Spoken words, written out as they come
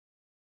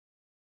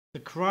The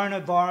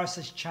coronavirus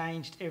has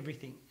changed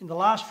everything. In the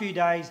last few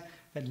days,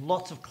 we've had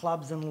lots of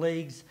clubs and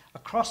leagues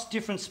across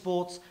different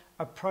sports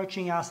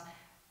approaching us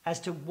as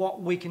to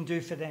what we can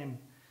do for them.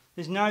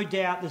 There's no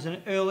doubt there's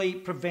an early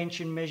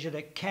prevention measure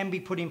that can be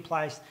put in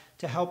place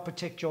to help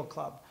protect your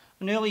club.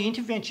 An early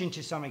intervention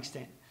to some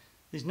extent.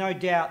 There's no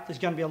doubt there's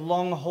going to be a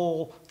long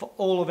haul for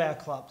all of our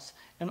clubs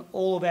and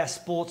all of our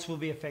sports will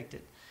be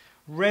affected.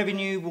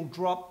 Revenue will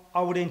drop,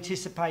 I would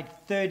anticipate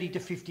 30 to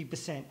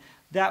 50%.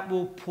 That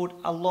will put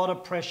a lot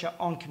of pressure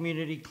on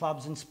community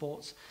clubs and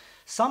sports.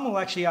 Some will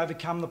actually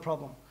overcome the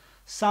problem.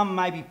 Some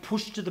may be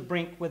pushed to the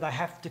brink where they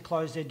have to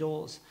close their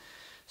doors.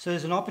 So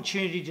there's an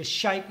opportunity to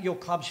shape your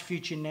club's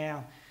future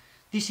now.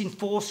 This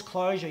enforced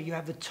closure, you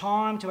have the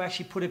time to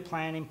actually put a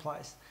plan in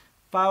place.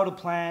 Fail to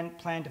plan,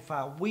 plan to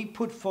fail. We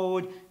put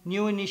forward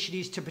new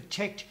initiatives to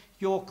protect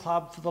your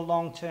club for the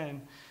long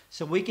term.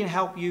 So we can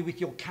help you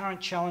with your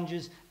current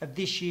challenges of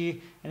this year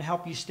and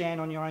help you stand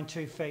on your own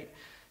 2 feet.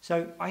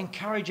 So I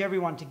encourage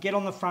everyone to get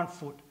on the front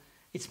foot.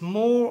 It's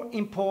more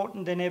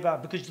important than ever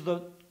because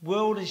the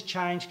world has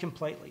changed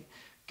completely.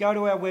 Go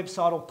to our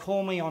website or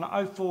call me on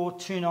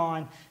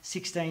 0429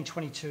 16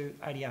 22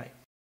 88.